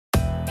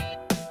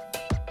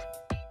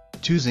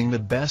Choosing the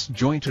best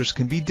jointers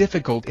can be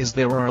difficult as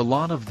there are a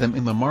lot of them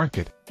in the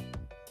market.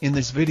 In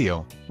this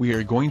video, we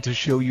are going to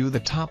show you the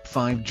top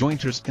 5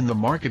 jointers in the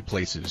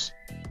marketplaces.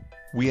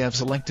 We have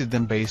selected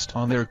them based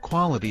on their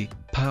quality,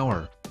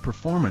 power,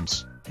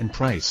 performance, and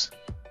price.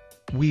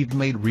 We've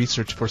made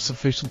research for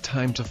sufficient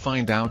time to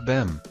find out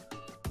them.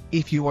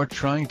 If you are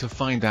trying to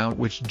find out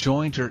which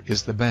jointer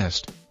is the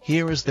best,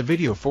 here is the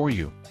video for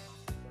you.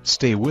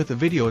 Stay with the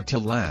video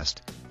till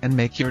last, and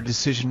make your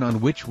decision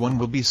on which one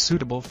will be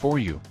suitable for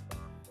you.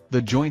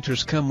 The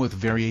jointers come with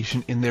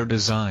variation in their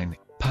design,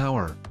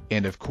 power,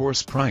 and of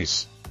course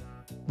price.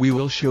 We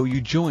will show you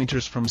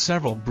jointers from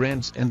several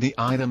brands, and the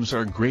items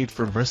are great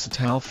for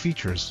versatile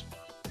features.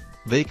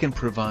 They can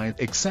provide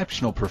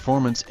exceptional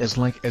performance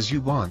as you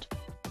want.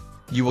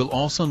 You will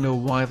also know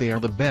why they are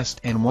the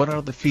best and what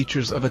are the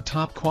features of a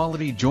top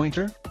quality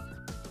jointer.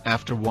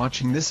 After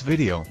watching this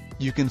video,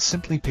 you can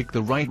simply pick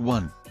the right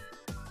one.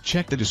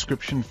 Check the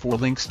description for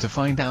links to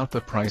find out the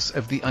price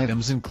of the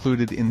items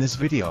included in this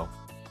video.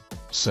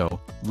 So,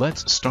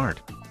 let's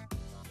start.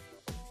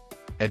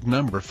 At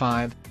number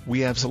 5, we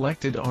have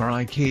selected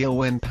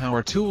RIKON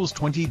Power Tools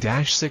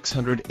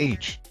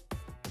 20-600H.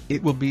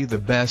 It will be the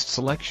best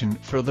selection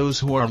for those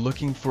who are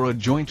looking for a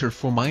jointer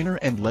for minor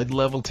and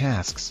lead-level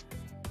tasks.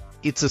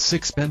 It's a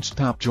 6-bench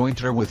top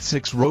jointer with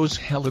 6 rows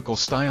helical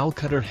style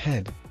cutter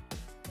head.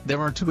 There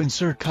are 2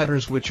 insert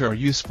cutters which are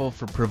useful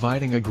for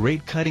providing a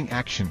great cutting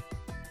action.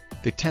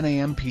 The 10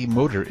 amp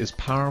motor is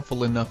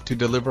powerful enough to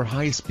deliver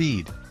high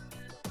speed.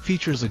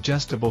 Features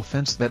adjustable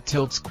fence that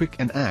tilts quick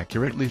and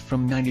accurately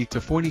from 90 to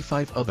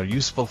 45. Other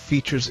useful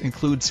features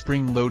include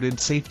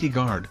spring-loaded safety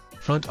guard,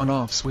 front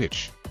on-off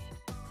switch.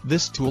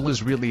 This tool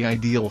is really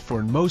ideal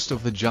for most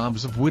of the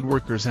jobs of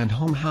woodworkers and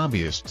home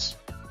hobbyists.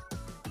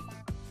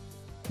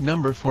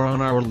 Number 4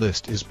 on our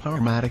list is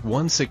Powermatic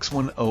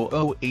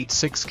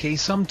 16100086K.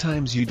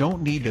 Sometimes you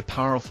don't need a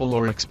powerful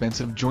or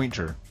expensive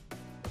jointer.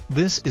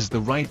 This is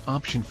the right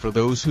option for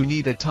those who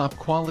need a top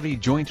quality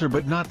jointer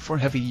but not for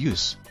heavy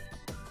use.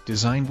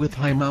 Designed with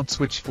high mount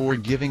switch for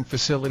giving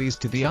facilities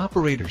to the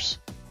operators.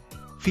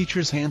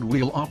 Features hand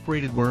wheel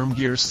operated worm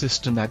gear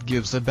system that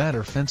gives a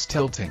better fence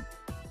tilting.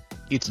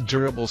 Its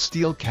durable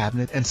steel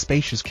cabinet and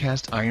spacious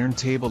cast iron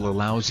table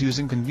allows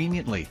using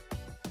conveniently.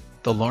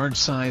 The large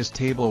size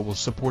table will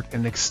support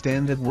an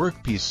extended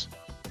workpiece.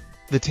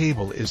 The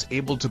table is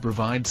able to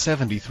provide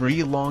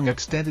 73 long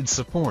extended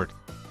support.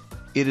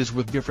 It is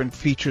with different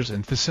features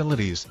and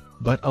facilities,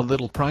 but a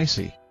little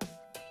pricey.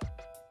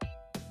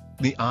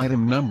 The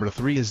item number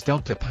 3 is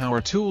Delta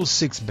Power Tools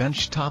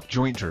 6-bench top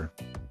jointer.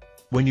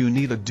 When you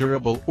need a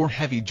durable or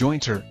heavy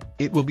jointer,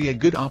 it will be a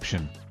good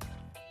option.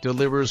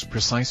 Delivers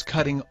precise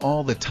cutting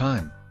all the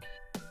time.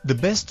 The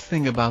best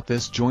thing about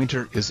this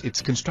jointer is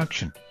its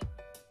construction.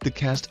 The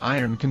cast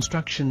iron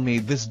construction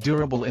made this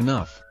durable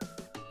enough.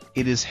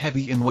 It is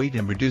heavy in weight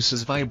and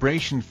reduces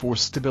vibration for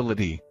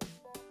stability.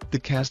 The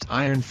cast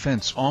iron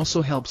fence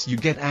also helps you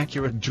get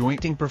accurate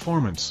jointing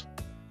performance.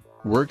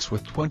 Works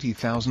with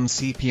 20,000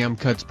 CPM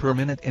cuts per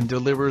minute and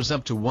delivers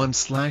up to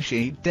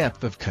 1/8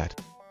 depth of cut.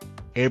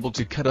 Able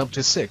to cut up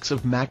to 6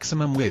 of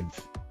maximum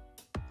width.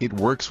 It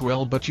works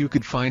well, but you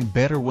could find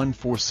better one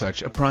for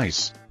such a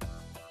price.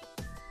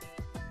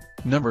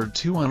 Number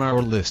 2 on our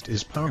list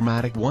is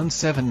Powermatic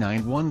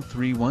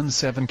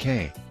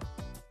 17913117K.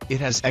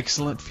 It has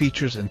excellent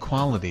features and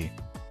quality.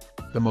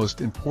 The most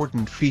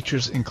important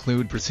features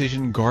include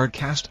precision guard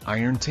cast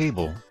iron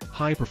table,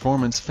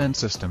 high-performance fence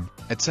system,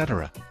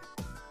 etc.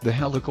 The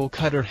helical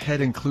cutter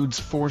head includes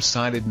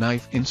 4-sided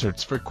knife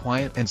inserts for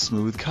quiet and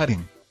smooth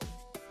cutting.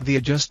 The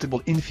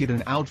adjustable infeed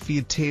and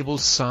outfeed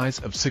table's size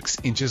of 6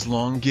 inches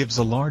long gives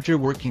a larger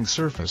working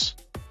surface.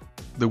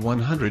 The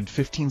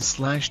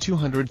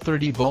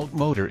 115/230 volt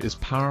motor is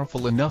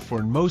powerful enough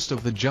for most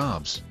of the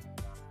jobs.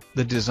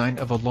 The design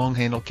of a long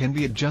handle can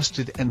be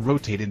adjusted and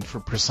rotated for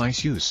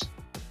precise use.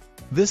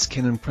 This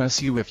can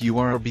impress you if you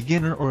are a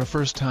beginner or a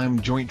first-time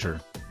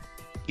jointer.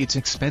 It's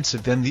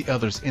expensive than the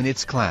others in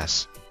its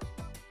class.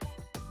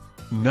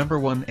 Number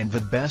 1 and the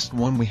best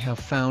one we have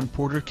found,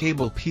 Porter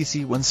Cable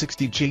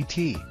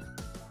PC160JT.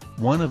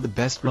 One of the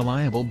best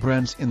reliable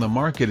brands in the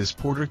market is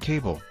Porter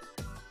Cable.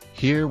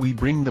 Here we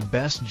bring the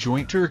best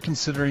jointer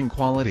considering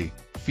quality,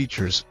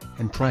 features,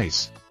 and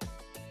price.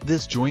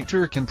 This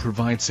jointer can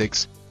provide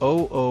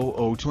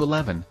 6,000 to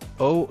 11,000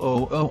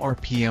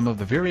 RPM of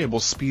the variable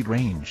speed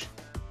range.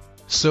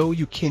 So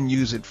you can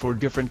use it for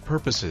different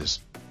purposes.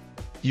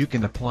 You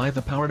can apply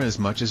the power as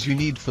much as you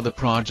need for the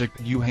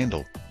project you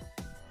handle.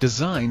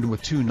 Designed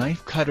with 2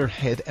 knife cutter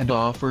head and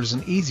offers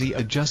an easy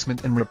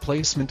adjustment and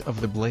replacement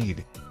of the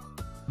blade.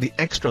 The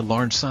extra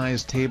large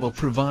size table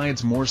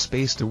provides more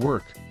space to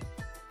work.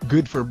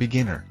 Good for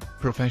beginner,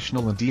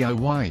 professional and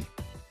DIY.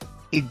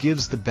 It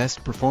gives the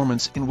best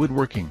performance in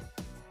woodworking.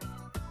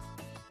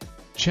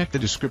 Check the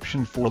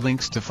description for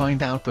links to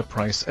find out the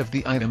price of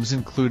the items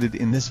included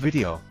in this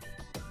video.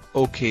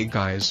 Okay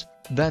guys,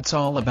 that's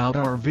all about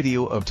our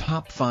video of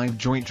top 5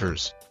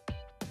 jointers.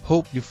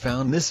 Hope you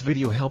found this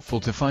video helpful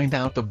to find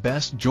out the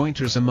best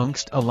jointers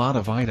amongst a lot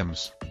of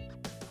items.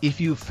 If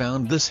you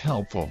found this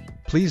helpful,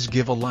 please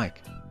give a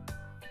like.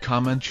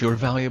 Comment your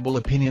valuable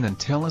opinion and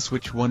tell us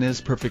which one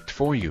is perfect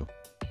for you.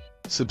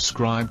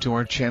 Subscribe to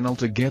our channel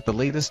to get the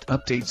latest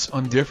updates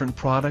on different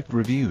product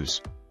reviews.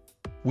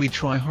 We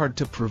try hard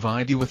to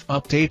provide you with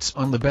updates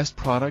on the best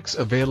products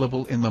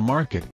available in the market.